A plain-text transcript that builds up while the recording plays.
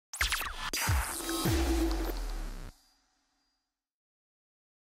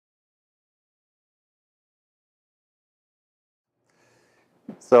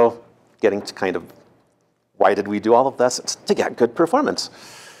So getting to kind of, why did we do all of this? It's to get good performance.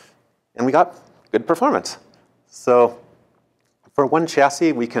 And we got good performance. So for one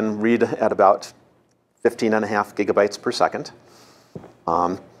chassis, we can read at about 15.5 gigabytes per second.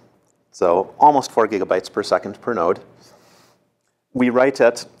 So almost 4 gigabytes per second per node. We write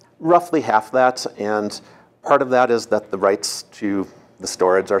at roughly half that, and part of that is that the writes to the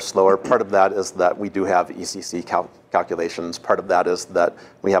storage are slower. Part of that is that we do have ECC calculations. Part of that is that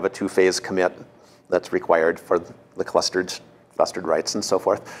we have a two-phase commit that's required for the clustered writes and so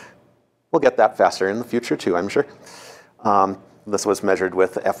forth. We'll get that faster in the future too, I'm sure. This was measured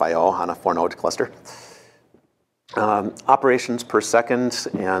with FIO on a 4-node cluster. Operations per second,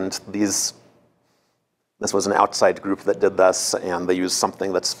 and this was an outside group that did this, and they used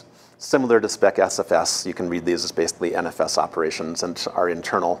something that's similar to spec SFS. You can read these as basically NFS operations, and our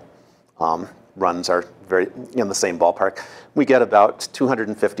internal runs are very in the same ballpark. We get about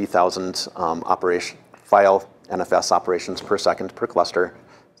 250,000 file NFS operations per second per cluster,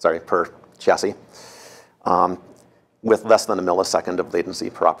 per chassis, with less than a millisecond of latency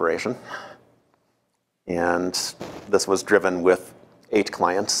per operation. And this was driven with 8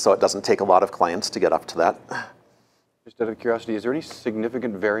 clients, so it doesn't take a lot of clients to get up to that. Just out of curiosity, is there any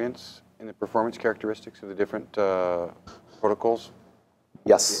significant variance in the performance characteristics of the different protocols?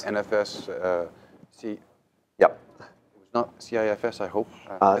 Yes. The NFS, Yep. It was not CIFS, I hope.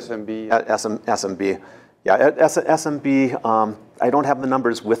 SMB. SMB. Yeah, at SMB, I don't have the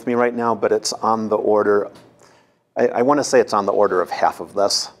numbers with me right now, but it's on the order. I want to say it's on the order of half of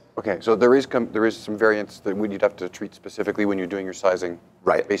this. Okay, so there is some variance that you'd have to treat specifically when you're doing your sizing,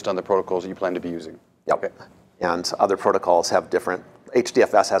 right, based on the protocols that you plan to be using. Yep. Okay. And other protocols have different.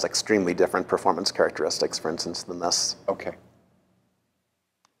 HDFS has extremely different performance characteristics, for instance, than this. Okay.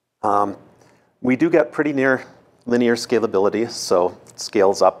 We do get pretty near linear scalability, so it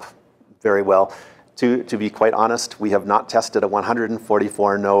scales up very well. To be quite honest, we have not tested a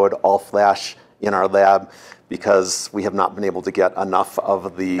 144-node all-flash in our lab because we have not been able to get enough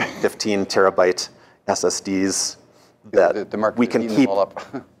of the 15 terabyte SSDs that the we can keep. All up.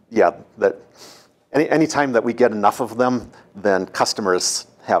 Yeah, that any time that we get enough of them, then customers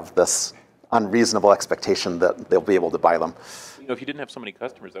have this unreasonable expectation that they'll be able to buy them. You know, if you didn't have so many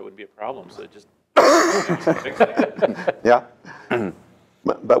customers, that wouldn't be a problem. So just yeah.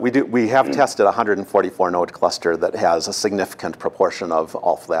 But we have tested a 144-node cluster that has a significant proportion of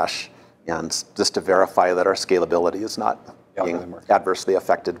all-flash, and just to verify that our scalability is not being adversely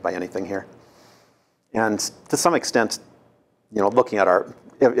affected by anything here. And to some extent, you know, looking at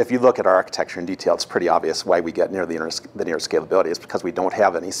if you look at our architecture in detail, it's pretty obvious why we get near the linear scalability. It's because we don't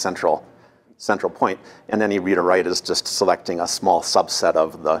have any central point, and any read or write is just selecting a small subset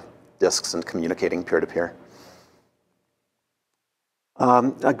of the disks and communicating peer-to-peer.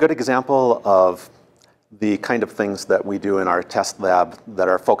 A good example of the kind of things that we do in our test lab that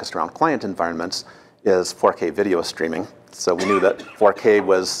are focused around client environments is 4K video streaming. So we knew that 4K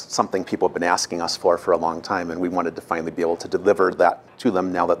was something people have been asking us for a long time, and we wanted to finally be able to deliver that to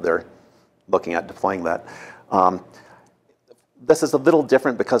them now that they're looking at deploying that. This is a little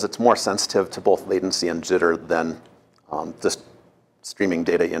different because it's more sensitive to both latency and jitter than just streaming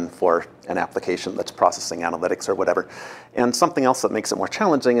data in for an application that's processing analytics or whatever. And something else that makes it more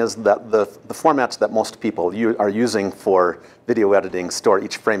challenging is that the formats that most people are using for video editing store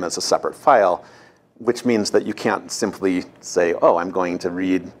each frame as a separate file, which means that you can't simply say, oh, I'm going to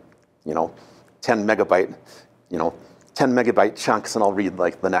read, 10 megabyte chunks, and I'll read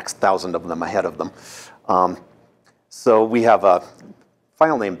like the next 1,000 of them ahead of them. So we have a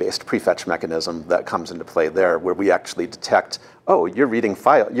file name-based prefetch mechanism that comes into play there, where we actually detect, oh, you're reading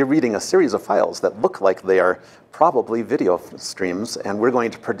a series of files that look like they are probably video streams, and we're going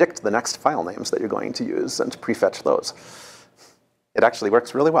to predict the next file names that you're going to use and to prefetch those. It actually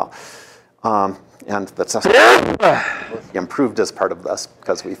works really well. And that's improved as part of this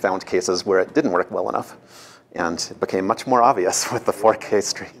because we found cases where it didn't work well enough, and it became much more obvious with the 4K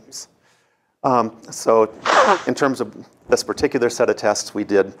streams. So in terms of this particular set of tests, we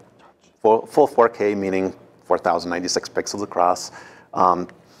did full 4K, meaning 4,096 pixels across,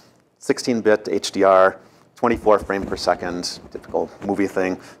 16-bit HDR, 24 frame per second, typical movie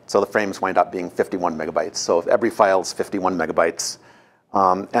thing. So the frames wind up being 51 megabytes. So if every file is 51 megabytes.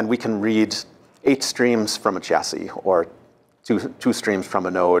 And we can read 8 streams from a chassis or two streams from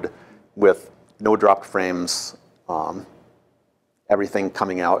a node with no dropped frames, everything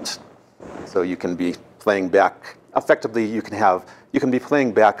coming out. So you can be playing back. Effectively, you can be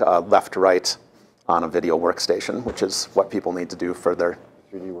playing back left to right on a video workstation, which is what people need to do for their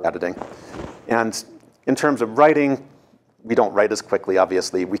editing. And in terms of writing, we don't write as quickly,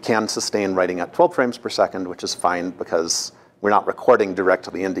 obviously. We can sustain writing at 12 frames per second, which is fine because we're not recording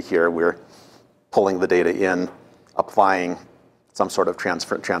directly into here. We're pulling the data in, applying some sort of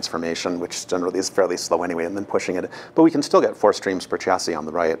transformation, which generally is fairly slow anyway, and then pushing it. But we can still get 4 streams per chassis on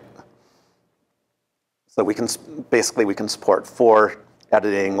the write. So we can basically we can support 4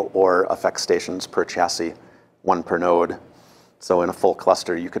 editing or effect stations per chassis, 1 per node. So in a full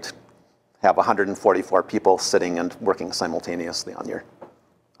cluster, you could have 144 people sitting and working simultaneously on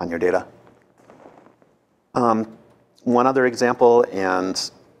your data. One other example,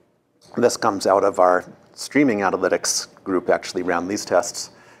 and this comes out of our streaming analytics group, actually ran these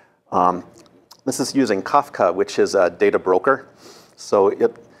tests. This is using Kafka, which is a data broker. So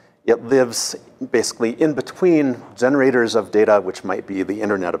it lives basically in between generators of data, which might be the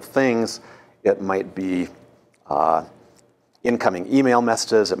Internet of Things. It might be incoming email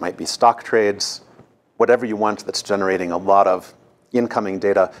messages. It might be stock trades, whatever you want that's generating a lot of incoming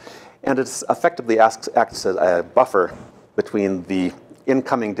data. And it effectively acts as a buffer between the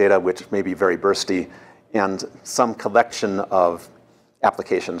incoming data, which may be very bursty, and some collection of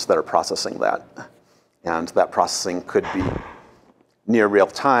applications that are processing that. And that processing could be near real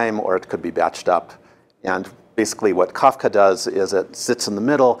time, or it could be batched up. And basically what Kafka does is it sits in the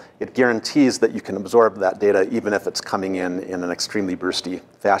middle. It guarantees that you can absorb that data even if it's coming in an extremely bursty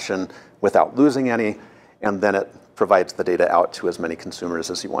fashion without losing any. And then it provides the data out to as many consumers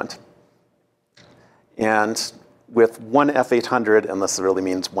as you want. And with one F800, and this really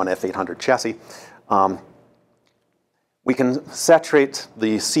means one F800 chassis, we can saturate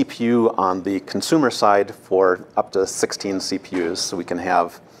the CPU on the consumer side for up to 16 CPUs. So we can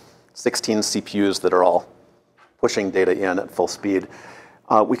have 16 CPUs that are all pushing data in at full speed.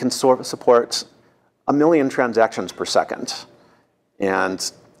 We can support 1 million transactions per second.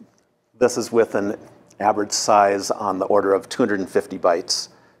 And this is with an average size on the order of 250 bytes.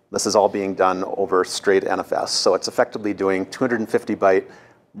 This is all being done over straight NFS. So it's effectively doing 250 byte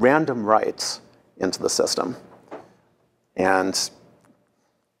random writes into the system. And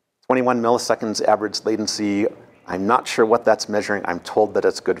 21 milliseconds average latency. I'm not sure what that's measuring. I'm told that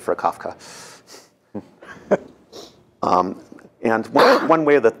it's good for Kafka. And one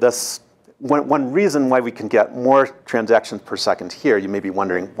way that one reason why we can get more transactions per second here, you may be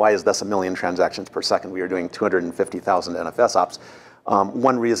wondering, why is this 1 million transactions per second? We are doing 250,000 NFS ops.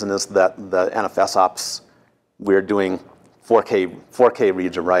 One reason is that the NFS ops, we're doing 4K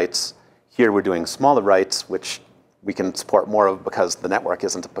reads or writes. Here we're doing smaller writes, which we can support more of because the network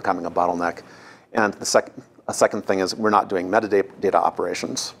isn't becoming a bottleneck. And a second thing is we're not doing metadata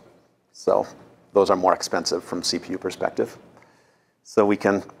operations. So those are more expensive from CPU perspective. So we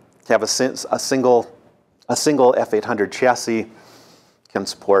can have a single F800 chassis can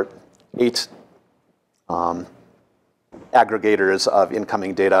support 8 aggregators of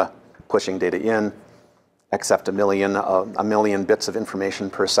incoming data, pushing data in, accept a million bits of information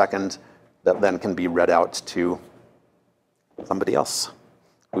per second that then can be read out to somebody else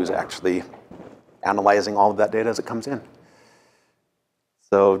who's actually analyzing all of that data as it comes in.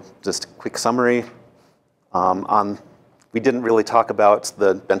 So just a quick summary. We didn't really talk about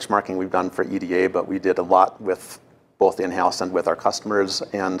the benchmarking we've done for EDA, but we did a lot with both in-house and with our customers.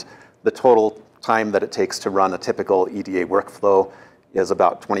 And the total time that it takes to run a typical EDA workflow is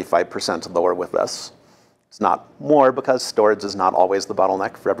about 25% lower with this. It's not more because storage is not always the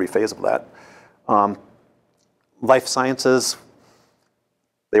bottleneck for every phase of that. Life sciences,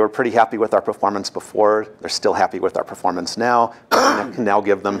 they were pretty happy with our performance before. They're still happy with our performance now. We can now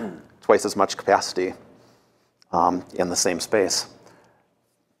give them twice as much capacity in the same space.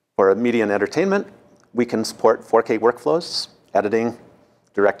 For media and entertainment, we can support 4K workflows, editing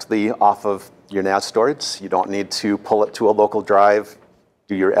directly off of your NAS storage. You don't need to pull it to a local drive,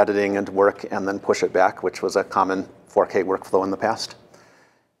 do your editing and work, and then push it back, which was a common 4K workflow in the past.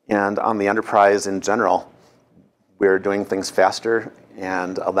 And on the enterprise in general, we're doing things faster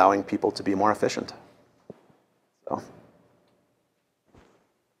and allowing people to be more efficient. So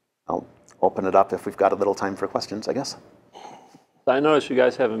I'll open it up if we've got a little time for questions, I guess. I noticed you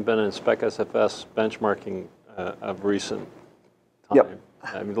guys haven't been in Spec SFS benchmarking of recent time. Yep.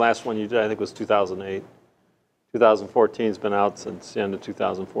 I mean, last one you did, I think, was 2008. 2014's been out since the end of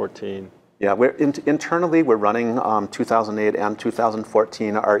 2014. Yeah, internally we're running 2008 and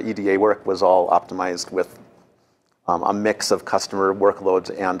 2014. Our EDA work was all optimized with a mix of customer workloads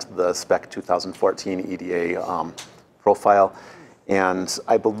and the Spec 2014 EDA profile. And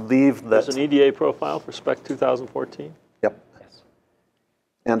I believe that... There's an EDA profile for Spec 2014? Yep. Yes.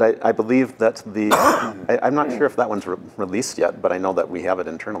 And I believe that I'm not sure if that one's released yet, but I know that we have it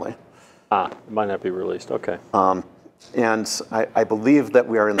internally. Ah, it might not be released, okay. And I believe that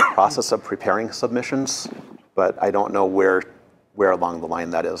we are in the process of preparing submissions, but I don't know where along the line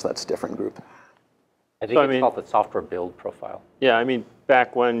that is. That's a different group. I think it's called the software build profile. Yeah, I mean,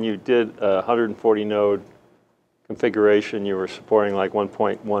 back when you did a 140 node configuration, you were supporting like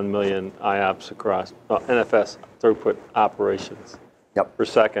 1.1 million IOPS across NFS throughput operations per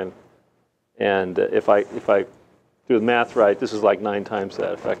second. And if I do the math right, this is like 9 times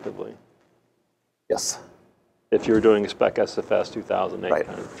that effectively. Yes. If you were doing a spec SFS 2008 Right.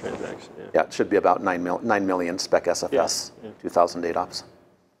 kind of transaction. Yeah, it should be about 9 million spec SFS, 2008 ops.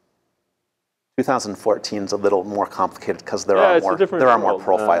 2014 is a little more complicated because there are more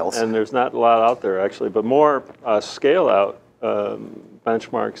profiles. And there's not a lot out there actually, but more scale out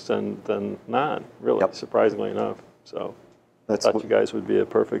benchmarks than non, really, surprisingly enough. So I thought you guys would be a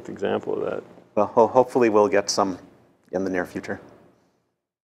perfect example of that. Well, hopefully we'll get some in the near future.